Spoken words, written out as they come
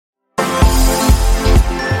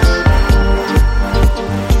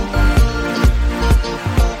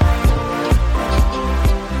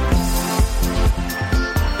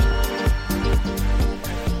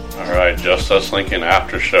Access Lincoln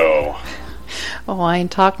After Show. Wine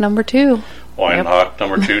Talk number 2. Wine Talk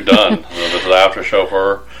number 2 done. This is the after show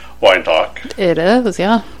for Wine Talk. It is,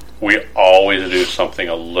 yeah. We always do something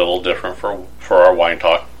a little different for our Wine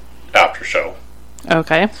Talk after show.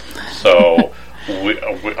 Okay. So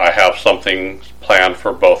I have something planned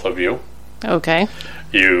for both of you. Okay.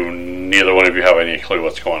 Neither one of you have any clue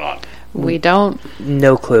what's going on. We don't.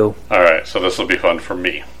 No clue. All right, so this will be fun for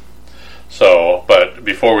me. So, but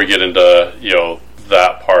before we get into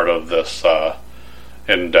that part of this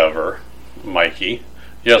endeavor, Mikey,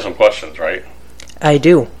 you have some questions, right? I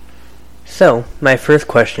do. So, my first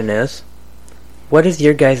question is, what is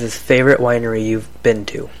your guys' favorite winery you've been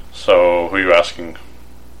to? So, who are you asking?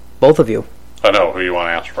 Both of you. I know, who you want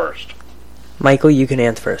to answer first? Michael, you can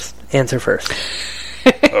answer first.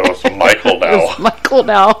 Oh, it's Michael now. It's Michael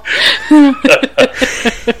now.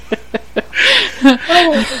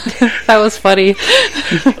 That was funny.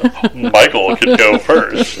 Michael could go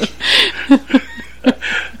first.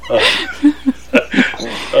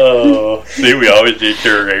 See, we always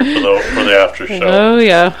deteriorate for the after show. Oh,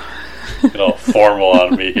 yeah. Formal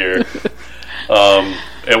on me here.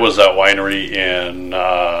 It was that winery in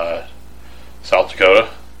South Dakota,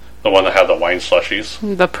 the one that had the wine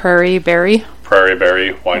slushies. The Prairie Berry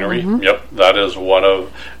Winery. Mm-hmm. Yep, that is one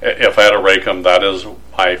of. If I had to rate them, that is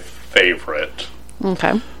my favorite.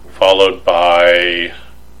 Okay. Followed by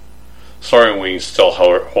Soaring Wings still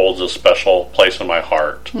holds a special place in my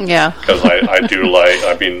heart. Yeah. Because I do like,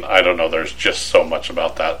 I don't know, there's just so much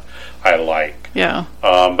about that I like. Yeah.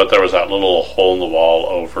 But there was that little hole in the wall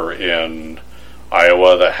over in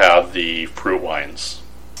Iowa that had the fruit wines.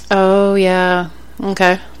 Oh, yeah.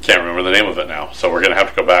 Okay. Can't remember the name of it now. So we're going to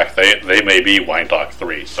have to go back. They may be Wine Talk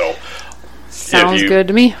 3. So sounds good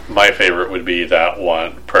to me. My favorite would be that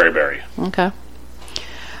one, Prairie Berry. Okay.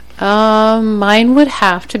 Mine would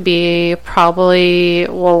have to be probably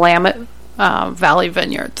Willamette Valley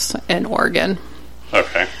Vineyards in Oregon.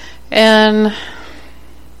 Okay. And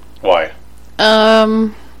why?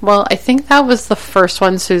 Well, I think that was the first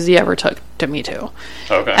one Susie ever took me to.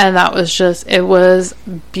 Okay. And that was it was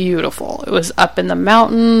beautiful. It was up in the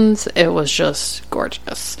mountains. It was just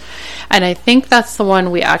gorgeous. And I think that's the one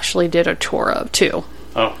we actually did a tour of too.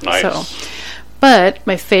 Oh, nice. So, but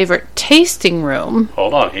my favorite tasting room.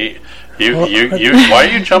 Hold on, you. Why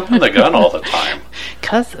are you jumping the gun all the time?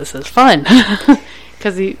 Because this is fun.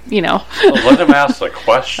 Because Well, let him ask the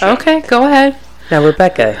question. Okay, go ahead. Now,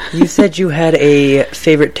 Rebecca, you said you had a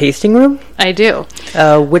favorite tasting room? I do.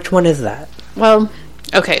 Which one is that? Well,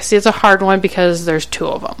 okay, see, it's a hard one because there's 2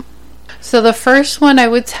 of them. So the first one I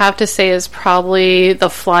would have to say is probably the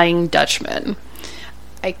Flying Dutchman.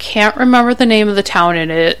 I can't remember the name of the town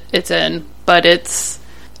it's in, but it's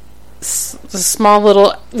a small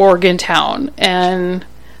little Oregon town. And,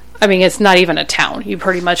 it's not even a town. You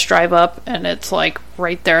pretty much drive up, and it's,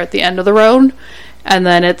 right there at the end of the road. And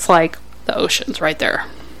then it's, the ocean's right there.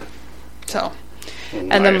 So,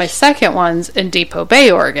 nice. And then my second one's in Depot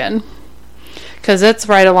Bay, Oregon. Because it's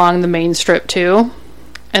right along the main strip, too.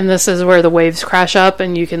 And this is where the waves crash up,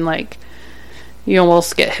 and you can, you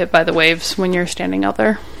almost get hit by the waves when you're standing out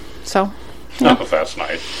there. So, yeah. Oh, that's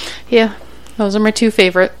nice. Yeah, those are my 2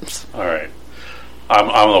 favorites. All right. I'm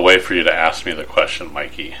going to wait for you to ask me the question,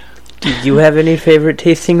 Mikey. Do you have any favorite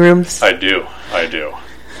tasting rooms? I do.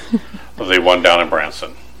 The one down in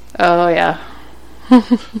Branson. Oh, yeah.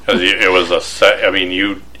 Because it was a set,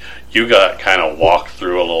 you got kind of walked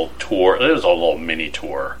through a little tour. It was a little mini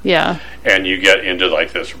tour. Yeah. And you get into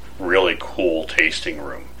this really cool tasting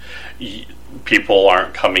room. People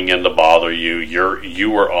aren't coming in to bother you.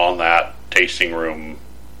 You were on that tasting room,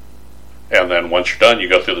 and then once you're done, you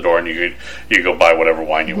go through the door and you go buy whatever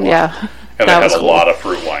wine you want. Yeah. And they had a lot of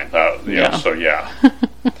fruit wine. So yeah.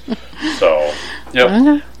 So yep.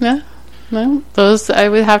 Okay. Yeah. No, those I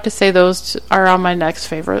would have to say those are on my next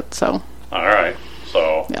favorite. So. All right.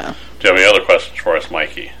 So. Yeah. Do you have any other questions for us,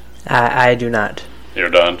 Mikey? I do not. You're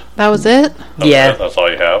done? That was it? That's all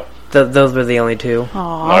you have? Those were the only 2. Aww.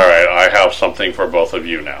 All right, I have something for both of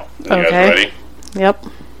you now. You guys ready? Yep.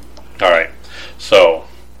 All right. So,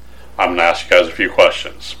 I'm going to ask you guys a few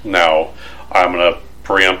questions. Now, I'm going to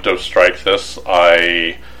preemptive strike this.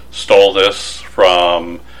 I stole this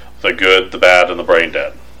from The Good, the Bad, and the Brain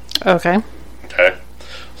Dead. Okay. Okay.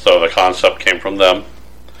 So, the concept came from them.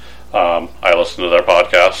 I listen to their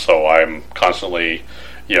podcast, so I'm constantly,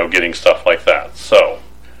 getting stuff like that. So,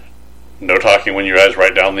 no talking when you guys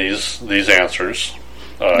write down these answers.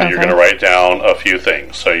 Okay. You're going to write down a few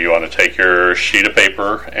things. So, you want to take your sheet of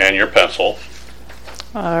paper and your pencil.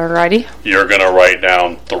 Alrighty. You're going to write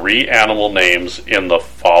down 3 animal names in the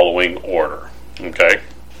following order. Okay?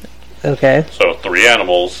 Okay. So 3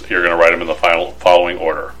 animals, you're going to write them in the following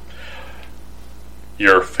order.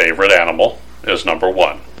 Your favorite animal is number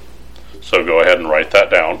 1. So go ahead and write that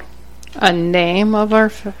down. A name of our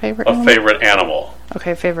favorite A animal? favorite animal.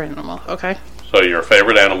 Okay, favorite animal. Okay. So your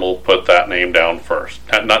favorite animal, put that name down first.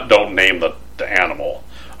 Don't name the animal.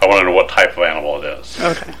 I want to know what type of animal it is.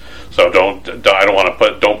 Okay. So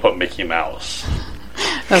don't put Mickey Mouse.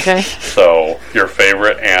 Okay. So your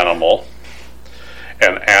favorite animal.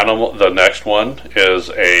 The next one is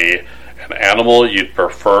an animal you'd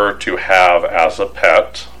prefer to have as a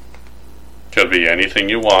pet. Could be anything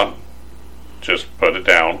you want. Just put it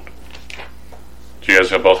down. Do you guys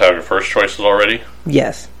both have your first choices already?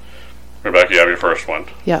 Yes. Rebecca, you have your first one.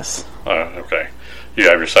 Yes. Okay. You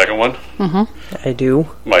have your second one? Mm-hmm. I do.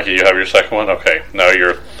 Mikey, you have your second one? Okay. Now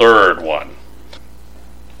your third one.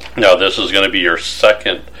 Now this is going to be your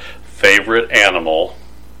second favorite animal.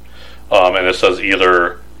 And it says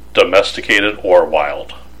either domesticated or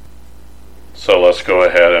wild. So let's go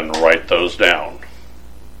ahead and write those down.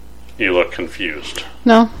 You look confused.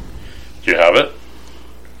 No. Do you have it?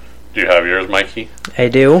 Do you have yours, Mikey? I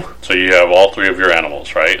do. So you have all 3 of your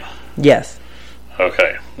animals, right? Yes.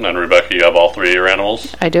 Okay. And Rebecca, you have all 3 of your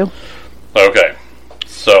animals? I do. Okay.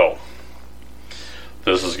 So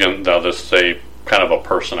this is a kind of a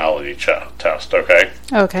personality test, okay?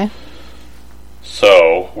 Okay.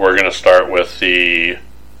 So we're going to start with the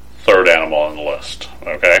third animal on the list,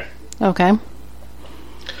 okay? Okay.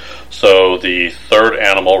 So the third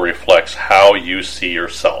animal reflects how you see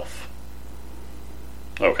yourself.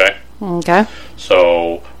 Okay? Okay.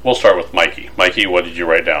 So we'll start with Mikey. Mikey, what did you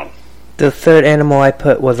write down? The third animal I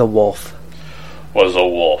put was a wolf. Was a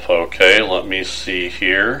wolf. Okay, let me see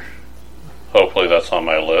here. Hopefully that's on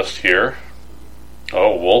my list here.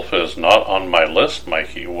 Oh, wolf is not on my list,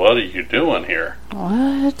 Mikey. What are you doing here?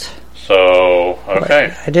 What? So,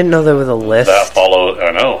 okay. I didn't know there was a list. That follows.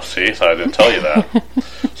 I know. See, I didn't tell you that.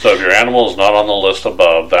 So, if your animal is not on the list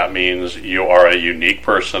above, that means you are a unique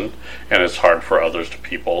person, and it's hard for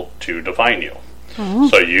people to define you. Mm-hmm.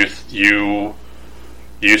 So,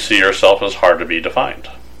 you see yourself as hard to be defined.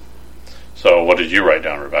 So, what did you write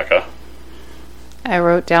down, Rebecca? I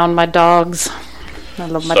wrote down my dogs. I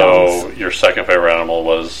love my So, dogs. your second favorite animal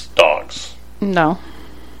was dogs. No.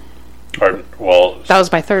 Well, That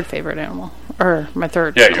was my third favorite animal. Or my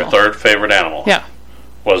third yeah, animal. your third favorite animal. Yeah.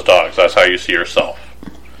 Was dogs. That's how you see yourself.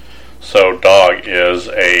 So dog is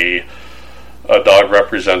a dog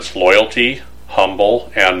represents loyalty,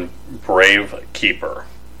 humble, and brave keeper.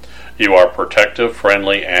 You are protective,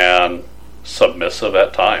 friendly, and submissive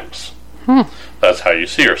at times. That's how you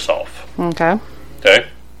see yourself. Okay. Okay?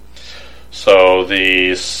 So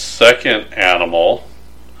the second animal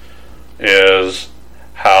is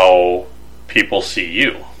how people see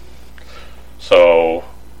you. So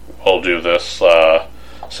we'll do this.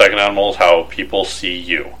 Second animal is how people see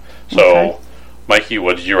you. So, Okay. Mikey,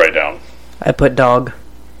 what did you write down? I put dog.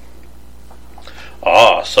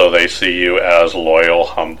 So they see you as loyal,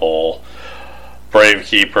 humble, brave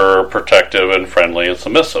keeper, protective, and friendly and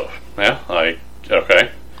submissive. Yeah,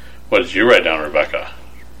 okay. What did you write down, Rebecca?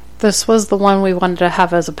 This was the one we wanted to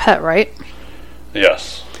have as a pet, right?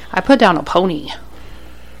 Yes. I put down a pony.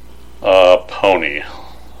 Pony.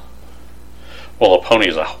 Well, a pony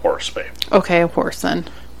is a horse, babe. Okay, a horse then.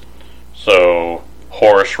 So,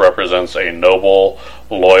 horse represents a noble,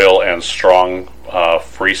 loyal, and strong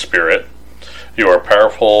free spirit. You are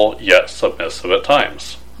powerful yet submissive at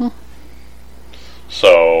times.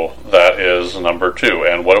 So, that is number 2.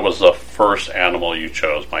 And what was the first animal you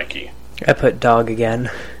chose, Mikey? I put dog again.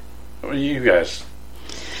 You guys,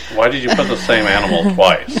 why did you put the same animal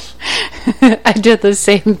twice? I did the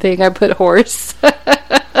same thing. I put horse.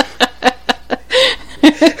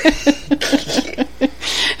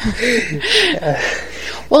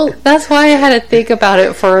 Well, that's why I had to think about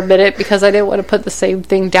it for a minute, because I didn't want to put the same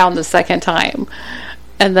thing down the second time.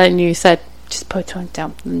 And then you said, just put them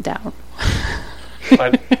down.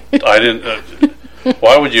 I didn't.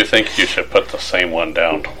 Why would you think you should put the same one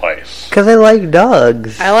down twice? Because I like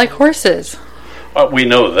dogs. I like horses. We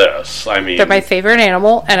know this. I mean, They're my favorite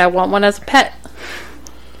animal, and I want one as a pet.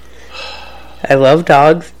 I love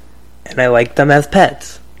dogs, and I like them as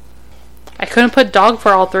pets. I couldn't put dog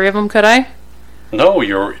for all 3 of them, could I? no,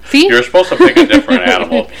 you're See? you're supposed to pick a different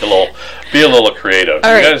animal. Be a little creative. All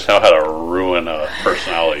You right. guys know how to ruin a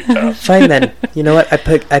personality test. Fine then. You know what? I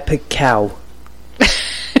pick cow.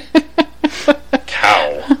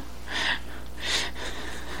 Cow.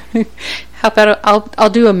 How about I'll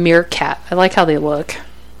do a meerkat. I like how they look.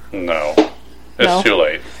 No, it's No? too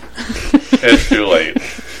late. It's too late.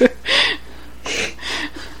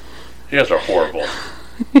 You guys are horrible.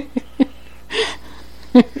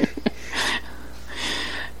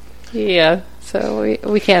 Yeah, so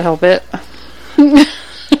we can't help it.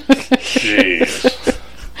 Jeez.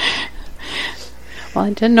 Well, I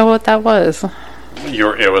didn't know what that was.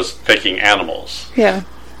 It was picking animals. Yeah.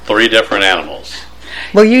 3 different animals.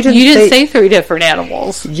 Well, you didn't say 3 different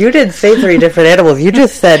animals. You didn't say 3 different animals. You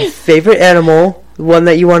just said favorite animal, one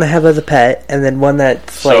that you want to have as a pet, and then one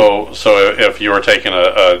that's so if you were taking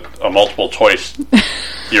a multiple choice,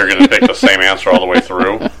 you're going to pick the same answer all the way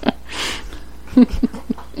through?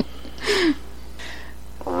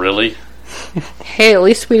 Really? Hey, at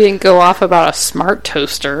least we didn't go off about a smart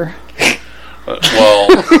toaster. Well,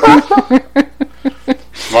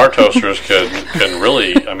 smart toasters can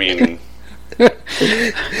really, I mean,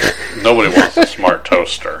 nobody wants a smart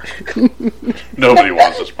toaster. Nobody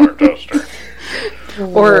wants a smart toaster.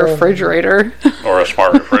 Or a refrigerator. Or a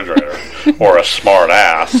smart refrigerator. Or a smart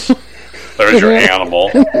ass. There's your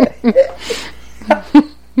animal.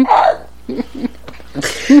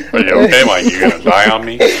 Are you okay, Mike? You gonna die on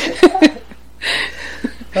me?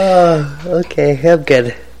 Okay, I'm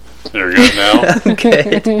good. You're good now? I'm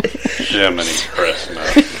good. Jiminy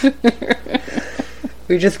Christmas.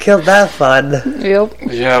 We just killed that fun. Yep.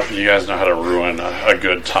 Yeah, you guys know how to ruin a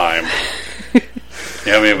good time. You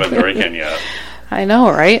haven't even been drinking yet. I know,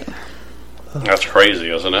 right? That's crazy,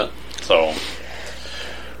 isn't it? So,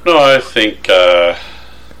 no, I think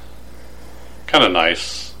kind of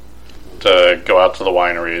nice to go out to the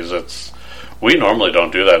wineries. We normally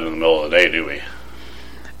don't do that in the middle of the day, do we?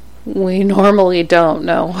 We normally don't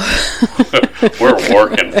know. We're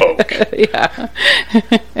working folk. Yeah.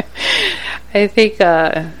 I think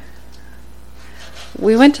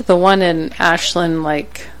we went to the one in Ashland,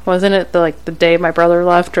 wasn't it the day my brother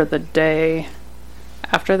left or the day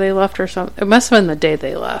after they left or something? It must have been the day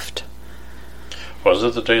they left. Was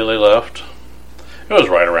it the day they left? It was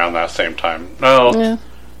right around that same time. No, Yeah.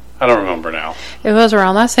 I don't remember now. It was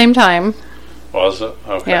around that same time. Was it?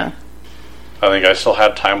 Okay. Yeah. I think I still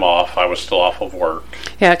had time off. I was still off of work.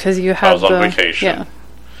 Yeah, because you had I was on vacation. Yeah.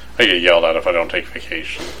 I get yelled at if I don't take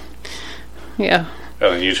vacation. Yeah.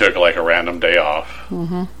 And then you took a random day off.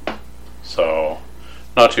 Mm-hmm. So,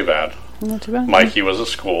 not too bad. Not too bad. Mikey was at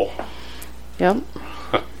school. Yep.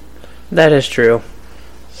 That is true.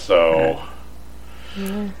 So,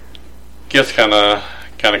 gets kind of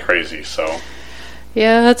crazy. So,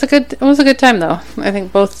 Yeah, it was a good time though. I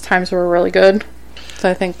think both times were really good. So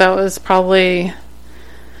I think that was probably.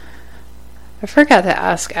 I forgot to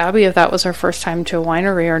ask Abby if that was her first time to a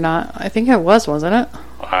winery or not. I think it was, wasn't it?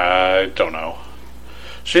 I don't know.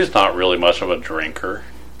 She's not really much of a drinker.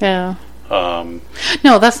 Yeah. Um,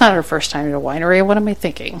 No, that's not her first time to a winery. What am I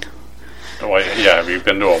thinking? have you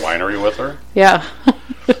been to a winery with her? Yeah.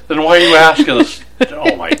 Then why are you asking us?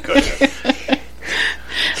 Oh my goodness.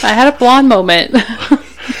 I had a blonde moment.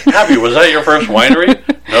 Abby, was that your first winery?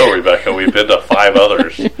 No, Rebecca, we've been to 5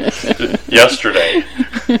 others yesterday.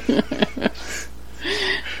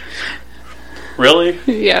 Really?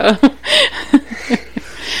 Yeah.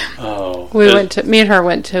 Oh. Me and her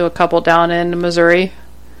went to a couple down in Missouri.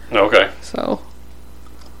 Okay. So.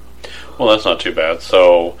 Well, that's not too bad.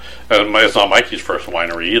 So, and it's not Mikey's first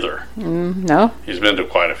winery either. No. He's been to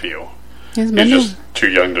quite a few. He's been He's just too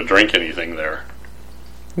young to drink anything there.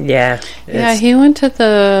 Yeah. Yeah, he went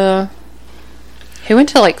to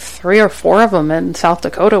 3 or 4 of them in South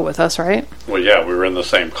Dakota with us, right? Well, yeah, we were in the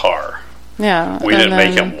same car. Yeah. We didn't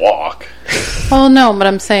make him walk. Well, no, but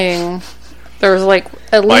I'm saying there was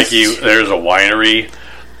at least. Mikey, there's a winery,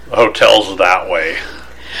 hotels that way.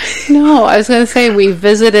 No, I was going to say we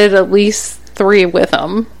visited at least 3 with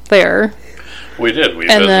him there. We did. We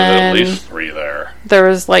And visited at then- least 3 there. There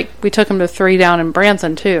was we took him to 3 down in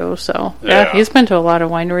Branson too. So Yeah. he's been to a lot of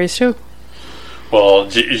wineries too. Well,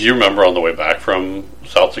 do you remember on the way back from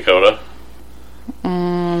South Dakota? A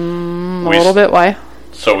little bit. Why?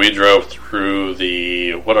 So we drove through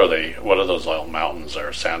what are they? What are those little mountains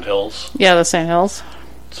there? Sand hills? Yeah, the Sand Hills.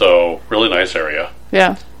 So, really nice area.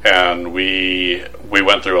 Yeah. And we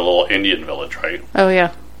went through a little Indian village, right? Oh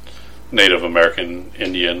yeah. Native American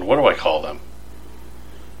Indian. What do I call them?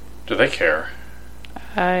 Do they care?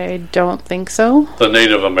 I don't think so. The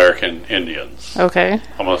Native American Indians. Okay.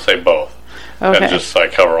 I'm going to say both. Okay. And just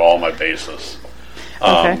cover all my bases.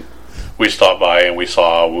 Okay. We stopped by and we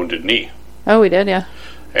saw Wounded Knee. Oh, we did. Yeah.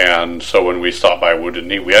 And so when we stopped by Wounded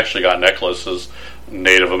Knee, we actually got necklaces,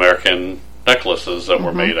 Native American necklaces that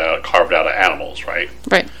were carved out of animals, right?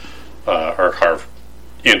 Right. Or carved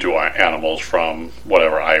into animals from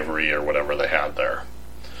whatever ivory or whatever they had there.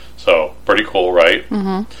 So, pretty cool, right?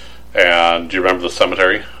 Mm-hmm. And do you remember the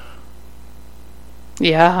cemetery?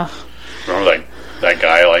 Yeah. Remember that that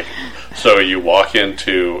guy, like, so you walk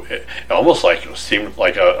into it almost like it seemed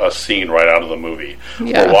like a scene right out of the movie.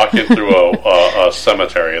 Yeah. We're walking through a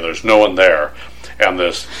cemetery. There's no one there, and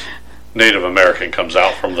this Native American comes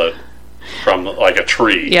out from like a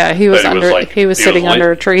tree. Yeah, he was sitting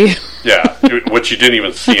under a tree. Yeah, which you didn't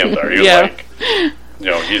even see him there. He was Yeah. like,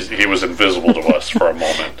 he was invisible to us for a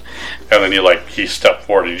moment, and then he stepped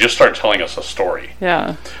forward and he just started telling us a story.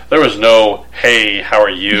 Yeah. There was no, hey, how are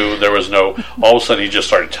you? There was no, all of a sudden he just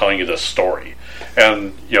started telling you this story.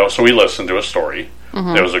 And, so we listened to a story.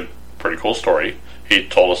 Mm-hmm. It was a pretty cool story. He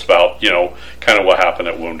told us about, kind of what happened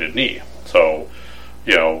at Wounded Knee. So,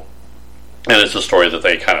 and it's a story that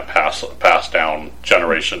they kind of pass down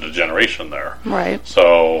generation to generation there. Right.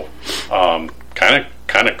 So,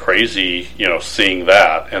 kind of crazy, seeing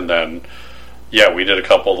that. And then, yeah, we did a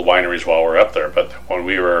couple of the wineries while we were up there. But when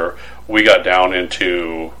we got down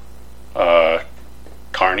into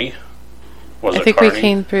Kearney. I think we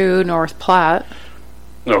came through North Platte.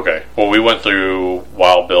 Okay. Well, we went through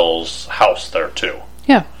Wild Bill's house there too.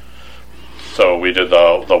 Yeah. So we did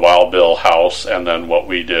the Wild Bill house, and then what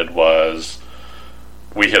we did was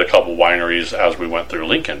we hit a couple wineries as we went through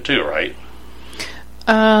Lincoln too, right?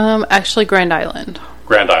 Actually, Grand Island.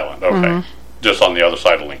 Grand Island. Okay. Mm-hmm. Just on the other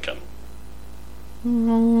side of Lincoln.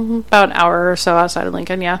 About an hour or so outside of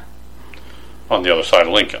Lincoln. Yeah. On the other side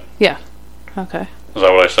of Lincoln. Yeah. Okay. Is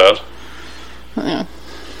that what I said? Yeah.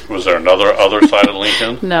 Was there another other side of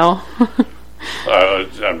Lincoln? No.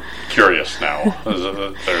 I'm curious now.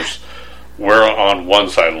 We're on one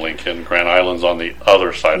side of Lincoln. Grand Island's on the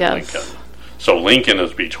other side of Lincoln. So Lincoln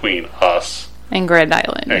is between us and Grand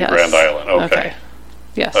Island. And Grand Island. Okay.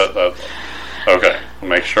 Yes. Okay.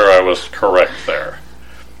 Make sure I was correct there.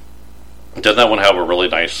 Didn't that one have a really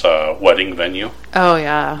nice wedding venue? Oh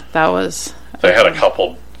yeah, that was. They had a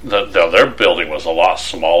couple. Their building was a lot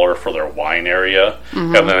smaller for their wine area,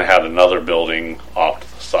 and then it had another building off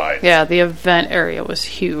to the side. Yeah, the event area was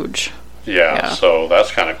huge. Yeah. So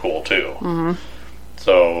that's kind of cool too. Mm-hmm.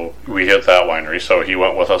 So we hit that winery. So he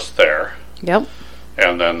went with us there. Yep.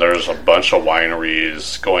 And then there's a bunch of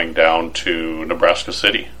wineries going down to Nebraska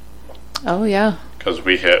City. Oh yeah. Because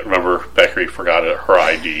remember, Becky forgot her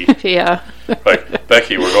ID. Yeah. Like,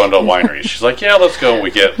 Becky, we're going to a winery. She's like, yeah, let's go.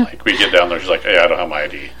 We get down there. She's like, hey, I don't have my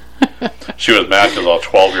ID. She was mad because a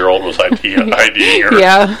 12-year-old was IDing her.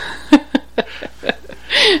 Yeah.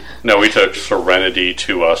 No, we took Serenity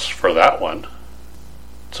to us for that one.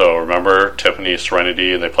 So remember Tiffany,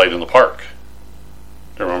 Serenity, and they played in the park.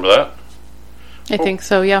 Do you remember that? I think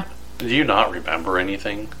so, yeah. Do you not remember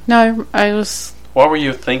anything? No, I was... What were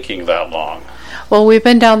you thinking that long? Well, we've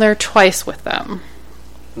been down there twice with them.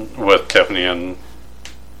 With Tiffany and...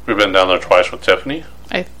 We've been down there twice with Tiffany?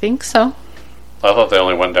 I think so. I thought they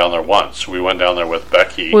only went down there once. We went down there with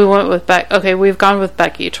Becky. We went with Becky. Okay, we've gone with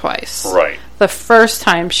Becky twice. Right. The first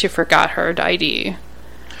time she forgot her ID.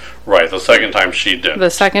 Right, the second time she didn't. The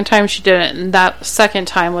second time she didn't, and that second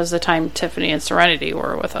time was the time Tiffany and Serenity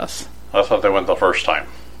were with us. I thought they went the first time.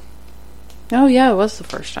 Oh, yeah, it was the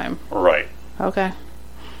first time. Right. Okay.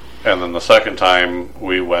 And then the second time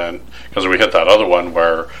we went, because we hit that other one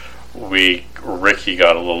where Ricky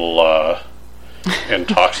got a little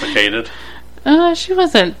intoxcated. She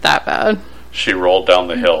wasn't that bad. She rolled down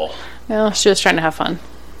the hill. Well, she was trying to have fun.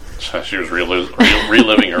 She was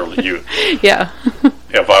reliving her youth. Yeah.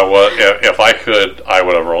 If I could, I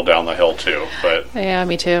would have rolled down the hill too. But yeah,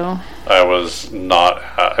 me too. I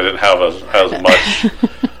didn't have as much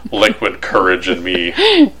liquid courage in me.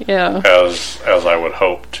 Yeah. As I would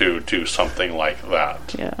hope to do something like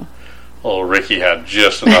that. Yeah. Well, Ricky had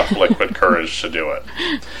just enough liquid courage to do it,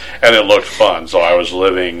 and it looked fun. So I was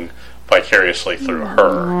living vicariously through her.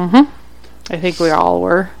 Mm-hmm. I think we all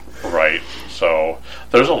were. Right. So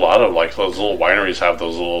there's a lot of like those little wineries have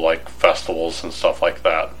those little like festivals and stuff like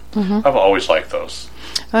that. Mm-hmm. I've always liked those.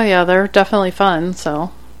 Oh yeah, they're definitely fun.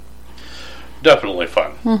 So definitely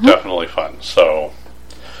fun. Mm-hmm. Definitely fun. So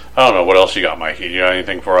I don't know what else you got, Mikey. You got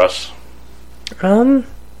anything for us? Not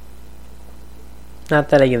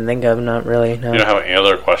that I can think of. Not really. No. You don't have any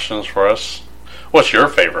other questions for us? What's your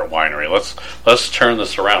favorite winery? Let's turn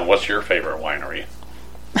this around. What's your favorite winery?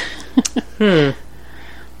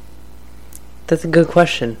 That's a good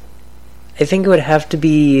question. I think it would have to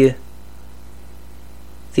be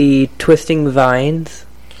the Twisting Vines,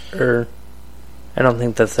 or I don't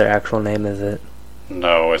think that's their actual name, is it?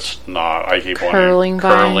 No, it's not. I keep Curling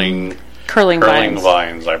Vines,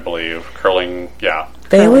 I believe. Yeah.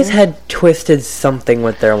 They always had twisted something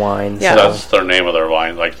with their wines. Yeah. So that's their name of their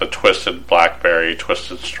wine, like the Twisted Blackberry,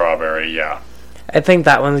 Twisted Strawberry, yeah. I think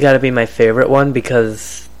that one's got to be my favorite one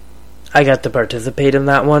because I got to participate in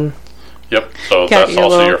that one. Yep. So Got that's your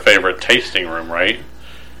also little- your favorite tasting room, right?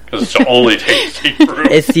 Because it's the only tasting room.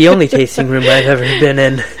 It's the only tasting room I've ever been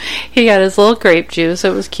in. He got his little grape juice. It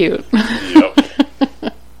was cute. Yep.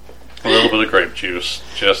 A little bit of grape juice,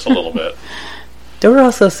 just a little bit. There were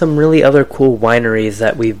also some really other cool wineries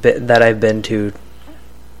that I've been to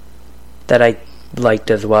that I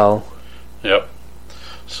liked as well. Yep.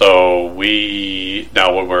 So when we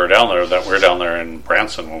were down there in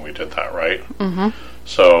Branson when we did that, right? Mm-hmm.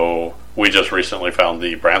 So we just recently found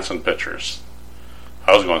the Branson pictures.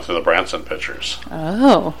 I was going through the Branson pictures.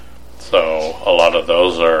 Oh. So a lot of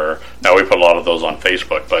those now we put a lot of those on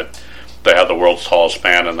Facebook, but they had the world's tallest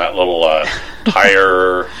man and that little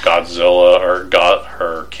tire Godzilla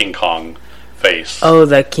or King Kong face. Oh,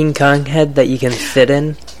 that King Kong head that you can sit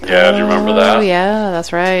in? Yeah, do you remember that? Oh, yeah,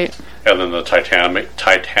 that's right. And then the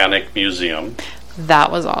Titanic Museum.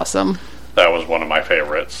 That was awesome. That was one of my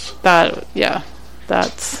favorites.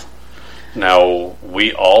 That's... Now,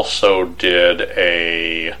 we also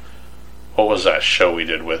did what was that show we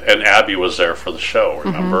did with, and Abby was there for the show,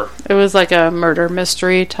 remember? It was like a murder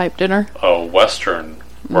mystery type dinner. A Western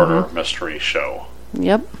murder mystery show.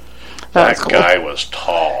 Yep. That was cool. guy was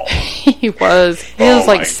tall. He was. He Oh was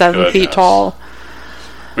like my 7 feet goodness. tall.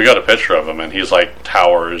 We got a picture of him, and he's like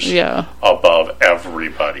towers Yeah. above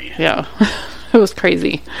everybody. Yeah. It was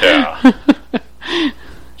crazy. Yeah.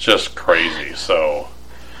 Just crazy. So,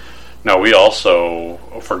 now we also,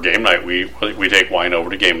 for game night, we take wine over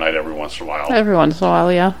to game night every once in a while. Every once in a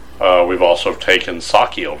while, yeah. We've also taken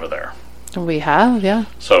sake over there. We have, yeah.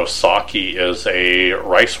 So sake is a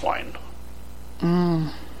rice wine.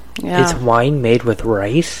 Yeah. It's wine made with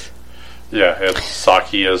rice? Yeah,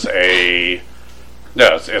 sake is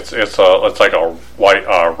it's like a white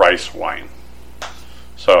rice wine.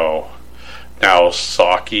 So now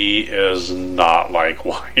sake is not like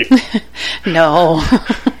wine. No.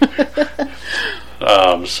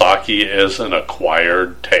 Sake is an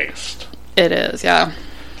acquired taste. It is, yeah.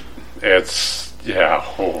 It's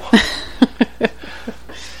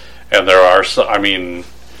and there are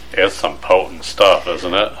it's some potent stuff,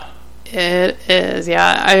 isn't it? It is,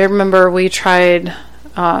 yeah. I remember we tried,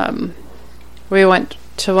 we went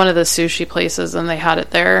to one of the sushi places and they had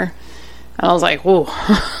it there. And I was like, whoa,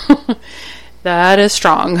 that is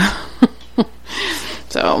strong.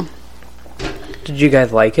 So. Did you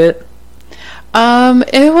guys like it?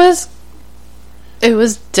 It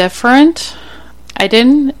was different. I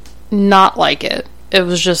didn't not like it. It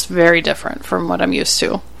was just very different from what I'm used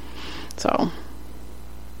to. So.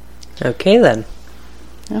 Okay, then.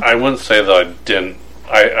 I wouldn't say that I didn't.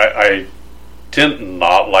 I didn't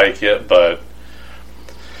not like it, but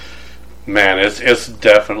man, it's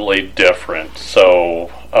definitely different. So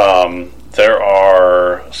there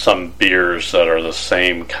are some beers that are the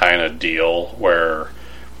same kind of deal where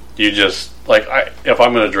you just like if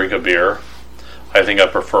I'm going to drink a beer, I think I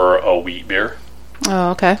prefer a wheat beer.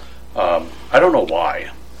 Oh, okay. I don't know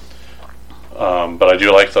why. But I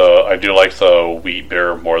do like the wheat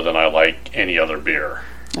beer more than I like any other beer.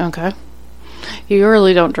 Okay. You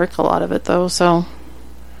really don't drink a lot of it, though, so...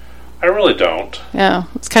 I really don't. Yeah,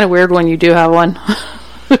 it's kind of weird when you do have one.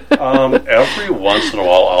 Every once in a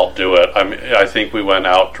while I'll do it. I think we went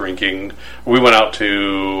out drinking... We went out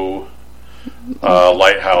to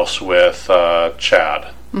Lighthouse with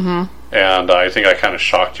Chad. Mm-hmm. And I think I kind of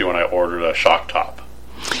shocked you when I ordered a shock top.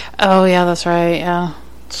 Oh, yeah, that's right, yeah.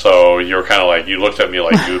 So you were kind of like... You looked at me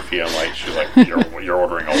like goofy. I'm like... She's like, you're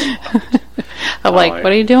ordering a what? I'm like,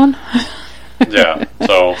 what are you doing? Yeah,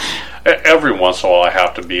 so every once in a while I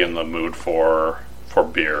have to be in the mood for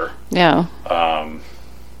beer. Yeah.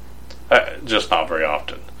 Just not very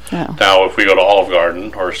often. Yeah. Now, if we go to Olive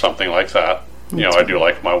Garden or something like that, I do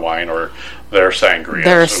like my wine or their sangrias.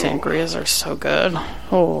 Their sangrias are so good.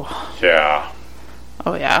 Oh. Yeah.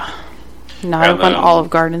 Oh, yeah. Not up on Olive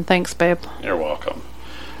Garden. Thanks, babe. You're welcome.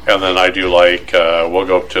 And then I do like, we'll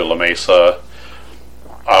go up to La Mesa.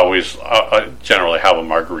 I generally have a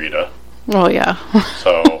margarita. Oh, yeah.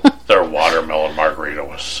 So their watermelon margarita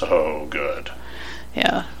was so good.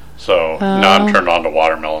 Yeah. So now I'm turned on to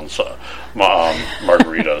watermelon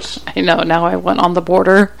margaritas. I know. Now I went on the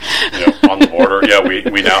border. On the border. Yeah,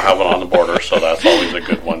 we now have it on the border, so that's always a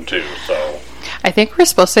good one too. So I think we're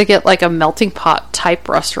supposed to get like a melting pot type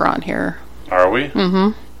restaurant here. Are we?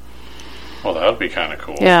 Mm-hmm. Well, that would be kind of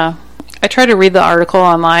cool. Yeah. I tried to read the article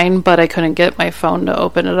online, but I couldn't get my phone to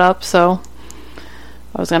open it up, so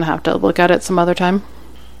I was going to have to look at it some other time.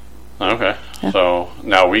 Okay. Yeah. So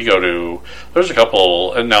now we go to... There's a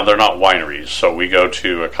couple... And now they're not wineries, so we go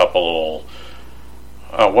to a couple...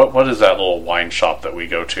 what is that little wine shop that we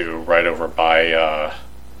go to right over by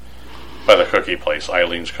the cookie place,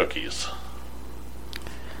 Eileen's Cookies?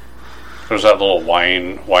 There's that little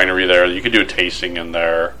winery there. You could do a tasting in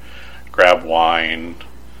there, grab wine.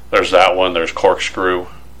 There's that one. There's Corkscrew.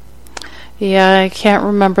 Yeah, I can't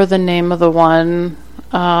remember the name of the one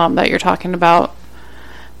that you're talking about,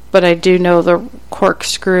 but I do know the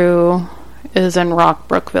Corkscrew is in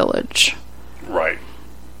Rockbrook Village. Right.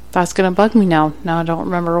 That's going to bug me now. Now I don't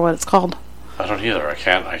remember what it's called. I don't either. I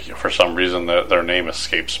can't. For some reason, their name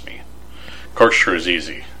escapes me. Corkscrew is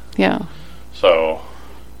easy. Yeah. So,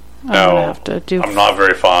 I'm not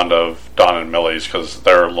very fond of Don and Millie's because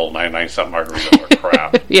their little 99-cent margaritas are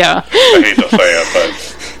crap. Yeah. I hate to say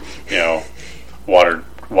it, but,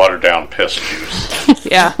 watered down piss juice.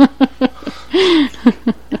 Yeah.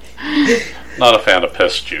 Not a fan of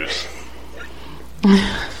piss juice. You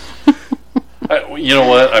know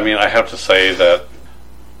what? I mean, I have to say that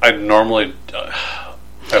I normally...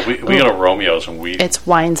 we go to Romeo's and It's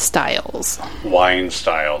Wine Styles. Wine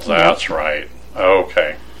Styles, that's right.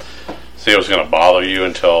 Okay. See, it was going to bother you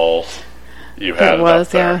until you had it up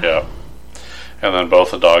there. Yeah. Yep. And then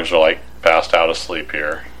both the dogs are like passed out asleep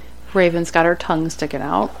here. Raven's got her tongue sticking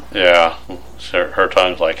out. Yeah. Her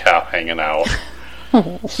tongue's like half hanging out.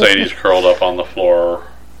 Sadie's curled up on the floor,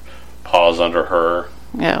 paws under her.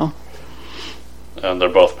 Yeah. And they're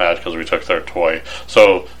both mad because we took their toy.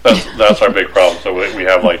 So that's our big problem. So we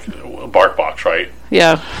have like a bark box, right?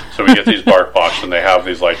 Yeah. So we get these bark box and they have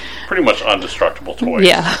these like pretty much indestructible toys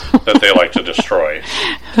that they like to destroy.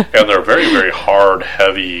 And they're very, very hard,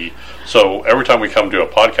 heavy. So every time we come do a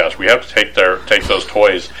podcast, we have to take those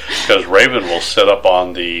toys because Raven will sit up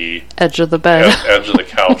on the edge of the bed, edge of the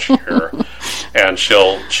couch here, and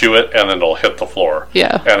she'll chew it and then it'll hit the floor.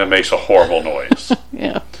 Yeah. And it makes a horrible noise.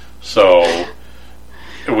 Yeah. So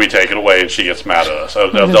we take it away and she gets mad at us.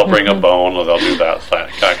 They'll bring a bone or they'll do that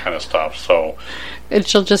kind of stuff. So, and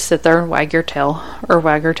she'll just sit there and wag her tail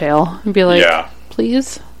and be like,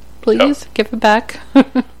 please, give it back.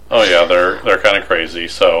 Oh yeah, they're kind of crazy.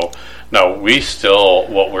 So no,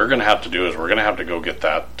 what we're going to have to do is we're going to have to go get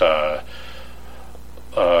that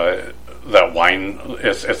that wine.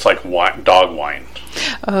 It's like dog wine.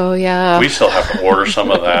 Oh yeah. We still have to order some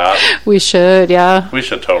of that. We should, yeah. We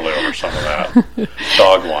should totally order some of that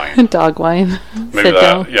dog wine. Dog wine. Maybe Sit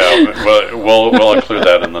down. Yeah. We'll include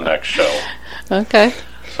that in the next show. Okay.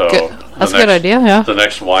 So that's a good idea. Yeah. The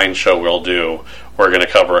next wine show we'll do, we're going to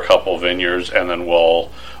cover a couple of vineyards, and then we'll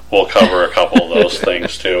cover a couple of those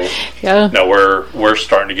things too. Yeah. Now we're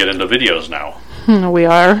starting to get into videos now. We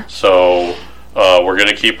are. So we're going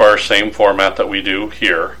to keep our same format that we do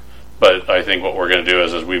here, but I think what we're going to do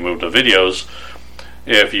is as we move to videos,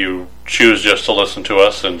 if you choose just to listen to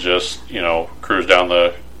us and just cruise down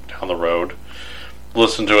the road,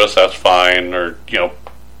 listen to us, that's fine, or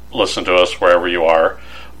listen to us wherever you are.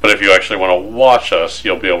 But if you actually want to watch us,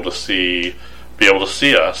 you'll be able to see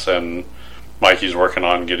us. And Mikey's working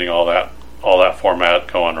on getting all that format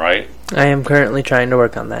going, right? I am currently trying to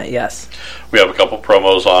work on that. Yes. We have a couple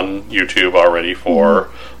promos on YouTube already for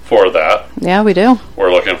that. Yeah, we do.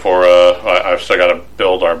 We're looking for I've still got to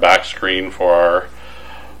build our back screen for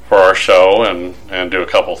our show and do a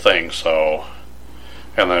couple things. So,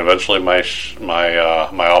 and then eventually my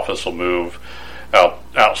office will move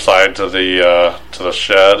outside to the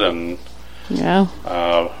shed, and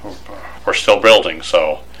we're still building,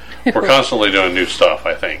 so we're constantly doing new stuff,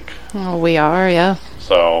 I think. Oh, we are, yeah.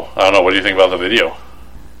 So I don't know, what do you think about the video?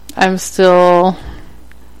 I'm still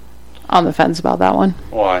on the fence about that one.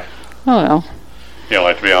 Why? I don't know. You don't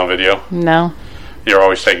like to be on video? No. You're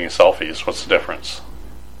always taking selfies. What's the difference?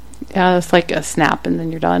 Yeah, it's like a snap and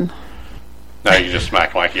then you're done. Now you just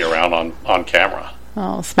smack Mikey around on camera.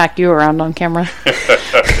 I'll smack you around on camera.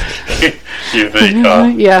 You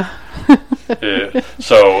think, yeah.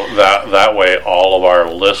 So that way all of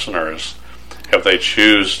our listeners, if they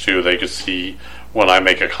choose to, they could see when I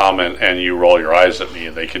make a comment and you roll your eyes at me,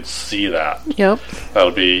 they could see that. Yep.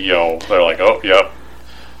 That'll be, they're like, oh, yep.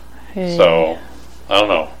 Hey. So, I don't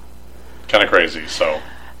know. Kind of crazy, so.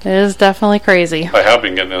 It is definitely crazy. I have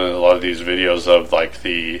been getting into a lot of these videos of like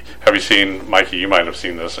have you seen, Mikey, you might have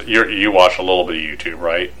seen this. You watch a little bit of YouTube,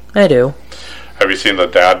 right? I do. Have you seen the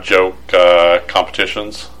dad joke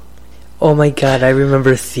competitions? Oh my god, I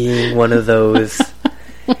remember seeing one of those.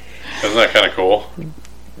 Isn't that kind of cool?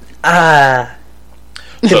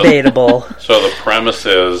 Debatable. So the premise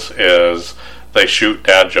is they shoot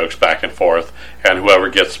dad jokes back and forth, and whoever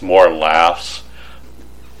gets more laughs,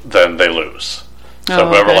 then they lose. So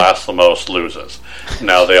whoever laughs the most loses.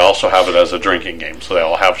 Now they also have it as a drinking game, so they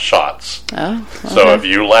all have shots. Oh, okay. So if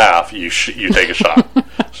you laugh, you take a shot.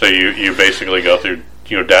 So you basically go through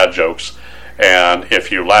dad jokes, and if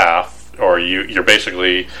you laugh, or you're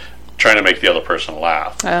basically trying to make the other person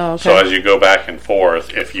laugh. Oh, okay. So as you go back and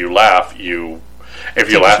forth, if you laugh, at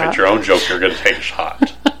your own joke, you're going to take a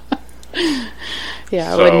shot.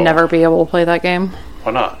 Yeah, I would never be able to play that game.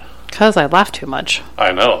 Why not? Because I laugh too much.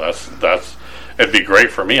 I know, that's it'd be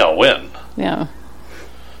great for me. I'll win. Yeah.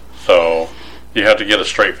 So you have to get a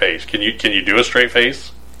straight face. Can you do a straight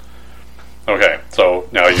face? Okay, so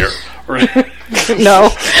now you're No.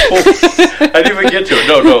 I didn't even get to it.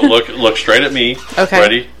 No, look straight at me. Okay.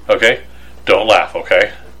 Ready? Okay. Don't laugh,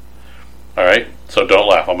 okay? Alright, so don't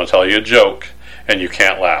laugh. I'm gonna tell you a joke and you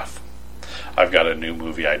can't laugh. I've got a new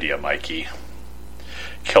movie idea, Mikey.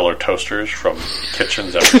 Killer toasters from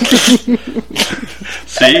kitchens everywhere.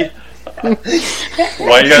 See?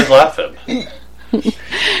 Why are you guys laughing?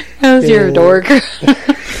 Because you're a dork.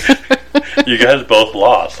 You guys both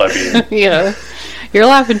lost. I mean, Yeah. You're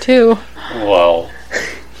laughing too. well,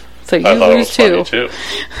 So you I thought lose it was funny too.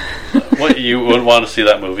 What, you wouldn't want to see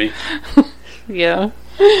that movie? Yeah.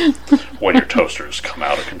 When your toasters come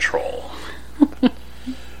out of control.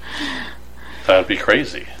 That'd be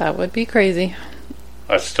crazy. That would be crazy.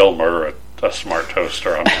 I'd still murder a smart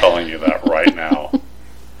toaster. I'm telling you that right now.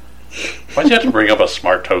 Why'd you have to bring up a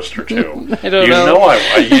smart toaster too? I don't know.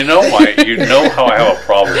 You know how I have a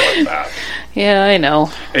problem with that. Yeah, I know.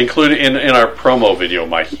 Including in our promo video,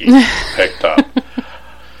 Mikey picked up.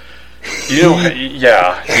 You know what you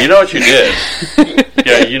did.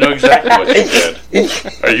 Yeah, you know exactly what you did.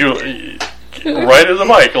 Are you right in the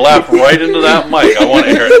mic? Laugh right into that mic. I want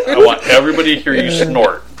to hear it. I want everybody to hear you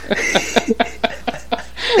snort.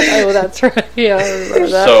 Oh, that's right. Yeah, I remember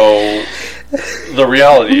that. So the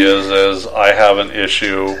reality is I have an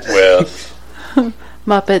issue with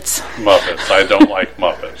Muppets. I don't like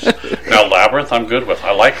Muppets. Now, Labyrinth, I'm good with.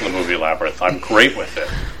 I like the movie Labyrinth. I'm great with it.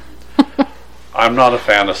 I'm not a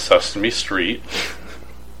fan of Sesame Street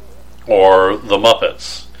or the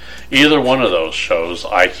Muppets. Either one of those shows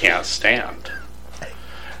I can't stand.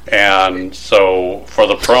 And so for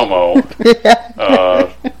the promo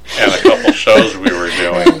and a couple shows we were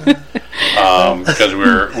doing, because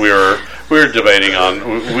we were debating on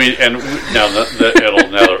it'll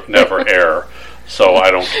never air, so I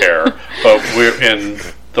don't care. But we're in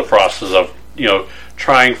the process of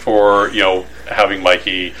trying for having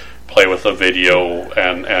Mikey play with the video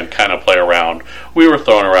and kind of play around. We were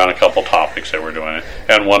throwing around a couple topics that we're doing,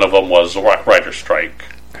 and one of them was writer's strike.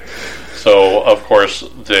 So of course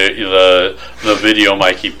the video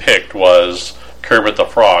Mikey picked was Kermit the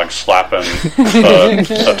Frog slapping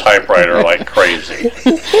a typewriter like crazy,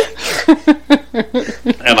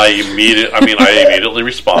 and I immediately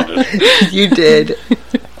responded. You did.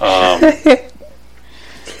 I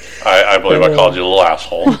believe I called you a little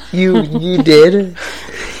asshole. You did.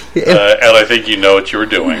 And I think you know what you were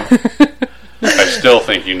doing. I still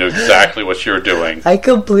think you knew exactly what you were doing. I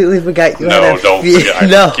completely forgot you had a don't fear.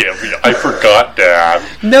 forget. I forgot, Dad.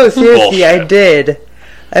 No, seriously, Bullshit. I did.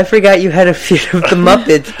 I forgot you had a fear of the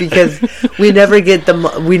Muppets because we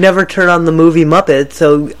never turn on the movie Muppets,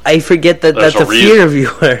 so I forget that that's a fear of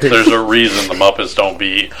yours. There's a reason the Muppets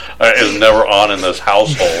is never on in this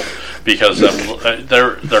household because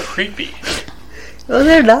they're creepy. Well,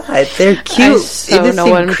 they're not. They're cute, I so innocent know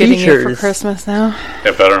what I'm creatures. getting you for Christmas now.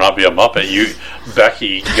 It better not be a Muppet.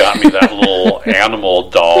 Becky got me that little animal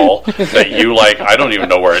doll that you like. I don't even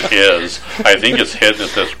know where it is. I think it's hidden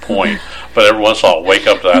at this point. But every once in a while, I'll wake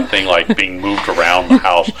up to that thing like being moved around the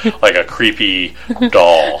house like a creepy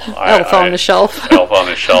doll. Elf on the shelf. Elf on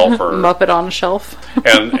the shelf, or Muppet on a shelf.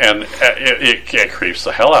 and it creeps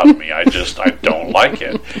the hell out of me. I don't like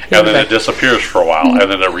it. And then it disappears for a while, and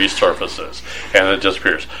then it resurfaces, and it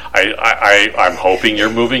disappears. I'm hoping you're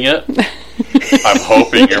moving it. I'm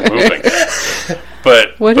hoping you're moving it.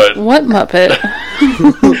 But what Muppet?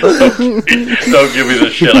 Don't give me the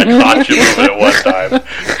shit. I caught you moving it one time.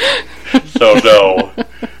 So no.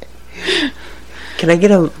 Can I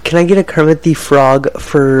get a Kermit the Frog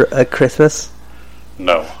for Christmas?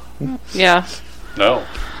 No. Yeah. No.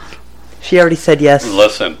 She already said yes.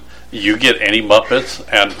 Listen, you get any Muppets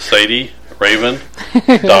and Sadie, Raven,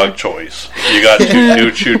 dog choice. You got two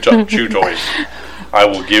new chew toys. I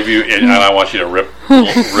will give you, and I want you to rip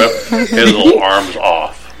his little arms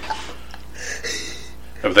off.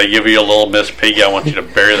 If they give you a little Miss Piggy, I want you to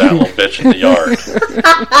bury that little bitch in the yard.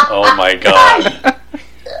 Oh my God.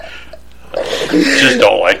 Just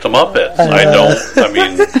don't like the Muppets. I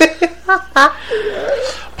mean,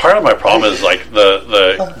 part of my problem is like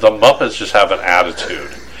the Muppets just have an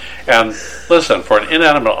attitude. And listen, for an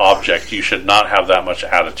inanimate object, you should not have that much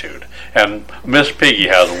attitude. And Miss Piggy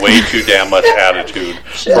has way too damn much attitude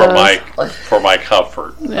for my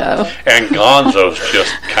comfort. Yeah. And Gonzo's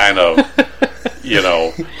just kind of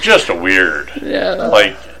just weird. Yeah.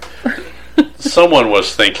 Like, someone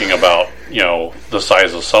was thinking about, the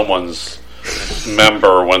size of someone's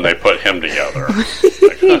member when they put him together.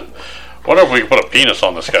 Like, what if we could put a penis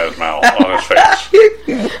on this guy's mouth, on his face?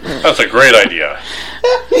 That's a great idea.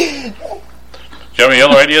 Do you have any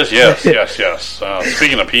other ideas? Yes.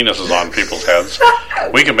 Speaking of penises on people's heads,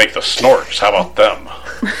 we can make the Snorks. How about them?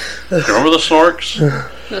 Do you remember the Snorks?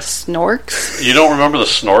 The Snorks? You don't remember the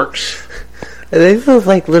Snorks? Are they those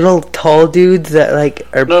like little tall dudes that like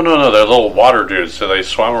are? No. They're little water dudes. So they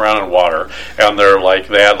swam around in water, and they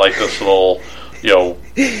had like this little,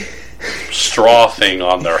 straw thing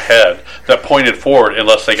on their head that pointed forward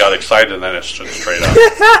unless they got excited, and then it stood straight up.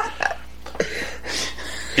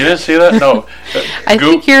 You didn't see that? No. I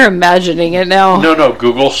think you're imagining it now. No.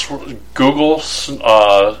 Google Snorks.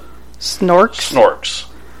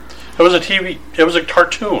 It was a TV. It was a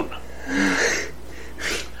cartoon.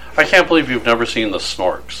 I can't believe you've never seen the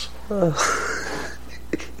Snorks.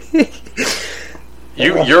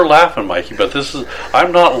 You're laughing, Mikey, but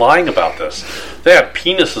I'm not lying about this. They had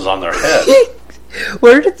penises on their head.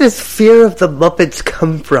 Where did this fear of the Muppets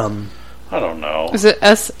come from? I don't know. Is it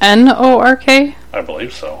SNORK? I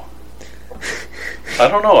believe so. I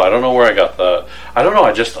don't know. I don't know where I got the... I don't know.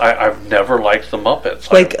 I've never liked the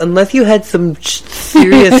Muppets. Like, unless you had some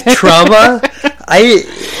serious trauma,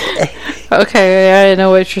 Okay, I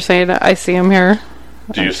know what you're saying. I see them here.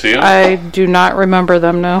 Do you see them? I do not remember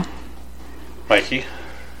them, no. Mikey?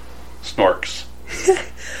 Snorks.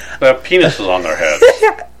 They have penises on their heads.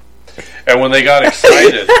 And when they got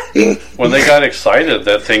excited,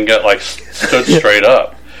 that thing stood straight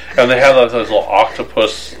up. And they had this little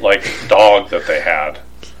octopus dog that they had.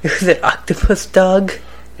 Was it octopus dog?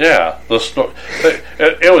 Yeah,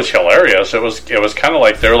 it was hilarious. It was kind of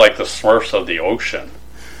like they're like the Smurfs of the ocean.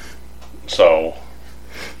 So,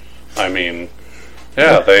 I mean,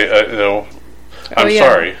 yeah, they. I'm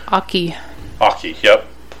sorry. Aki, yep.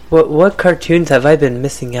 What cartoons have I been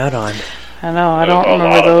missing out on? I know, I don't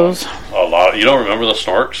remember those. A lot. You don't remember the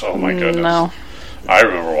Snorks? Oh my goodness. No. I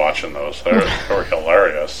remember watching those. They were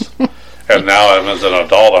hilarious. And now, as an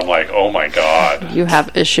adult, I'm like, oh my god. You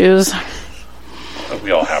have issues.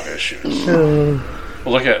 We all have issues.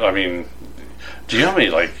 Look at, do you have any,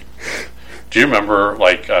 do you remember,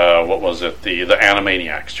 what was it, the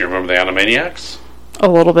Animaniacs? Do you remember the Animaniacs? A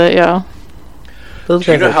little bit, yeah. Do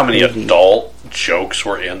you know how many adult jokes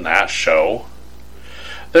were in that show?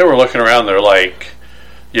 They were looking around, they're like,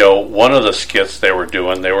 one of the skits they were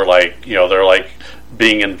doing, they were like, they're like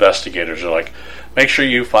being investigators. They're like, make sure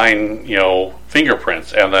you find,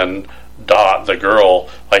 fingerprints. And then Dot, the girl,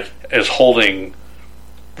 is holding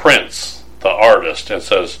Prince, the artist, and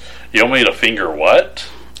says, you want me to finger what?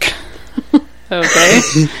 Okay.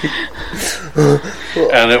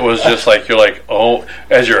 And it was just like, you're like, oh,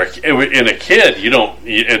 as you're in a kid,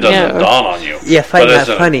 it doesn't dawn on you. Yeah, find that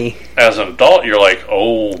funny. As an adult, you're like,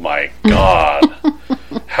 oh my god,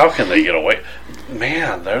 how can they get away?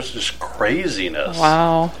 Man, there's just craziness.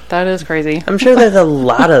 Wow, that is crazy. I'm sure there's a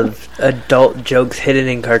lot of adult jokes hidden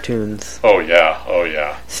in cartoons. Oh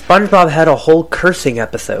yeah. SpongeBob had a whole cursing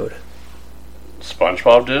episode.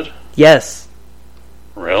 SpongeBob did? Yes.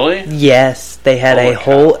 Really? Yes, they had a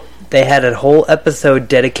whole episode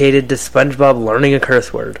dedicated to SpongeBob learning a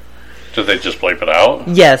curse word. Did they just bleep it out?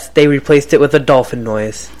 Yes, they replaced it with a dolphin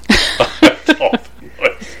noise. Dolphin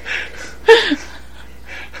noise.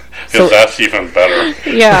 Because that's even better.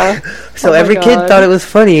 Yeah. So every kid thought it was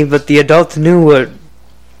funny, but the adults knew what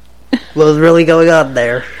was really going on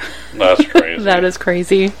there. That's crazy. That is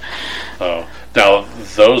crazy. Oh, now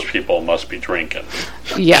those people must be drinking.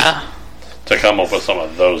 Yeah. To come up with some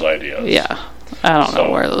of those ideas. Yeah. I don't know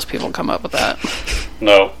where those people come up with that.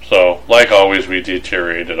 No. So, like always, we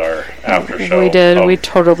deteriorated our after show. We did. We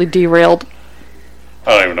totally derailed.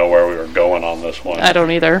 I don't even know where we were going on this one. I don't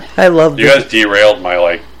either. I love you guys derailed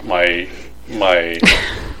my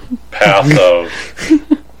path of.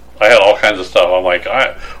 I had all kinds of stuff. I'm like,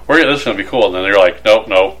 this is going to be cool. And then they're like,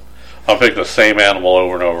 nope. I'll pick the same animal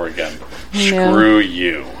over and over again. Yeah. Screw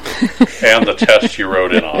you. And the test you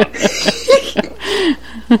wrote in on.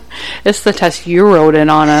 It's the test you wrote in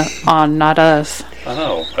on, not us. I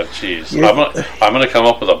know, but geez. I'm gonna come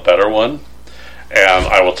up with a better one, and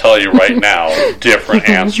I will tell you right now, different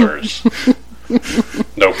answers.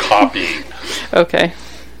 No copying. Okay.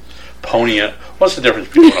 What's the difference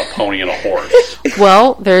between a pony and a horse?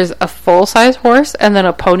 Well, there's a full-size horse, and then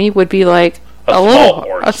a pony would be like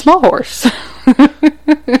a small horse.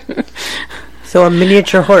 So a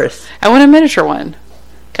miniature horse. I want a miniature one,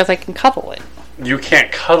 because I can couple it. You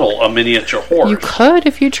can't cuddle a miniature horse. You could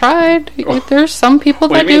if you tried. There's some people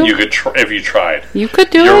that do. What do you mean you could if you tried? You could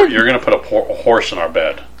do it. You're going to put a horse in our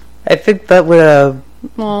bed. I think that would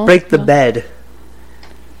break the bed.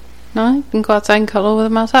 No, you can go outside and cuddle with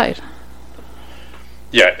him outside.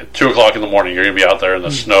 Yeah, 2 o'clock in the morning, you're going to be out there in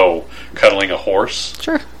the snow cuddling a horse?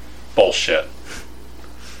 Sure. Bullshit.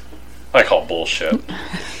 I call bullshit.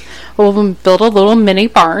 We'll build a little mini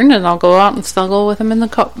barn, and I'll go out and snuggle with him in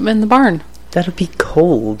the barn. That'll be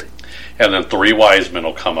cold. And then 3 wise men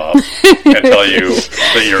will come up and tell you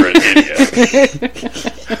that you're an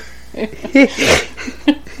idiot.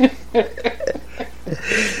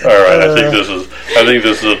 All right, I think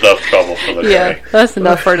this is enough trouble for the day. Yeah, that's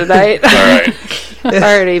enough for tonight. All right.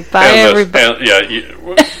 Alrighty, bye everybody.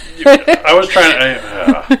 I was trying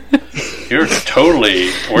to. You're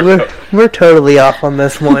totally. We're totally off on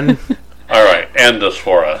this one. All right, end this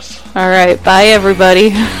for us. All right, bye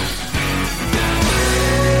everybody.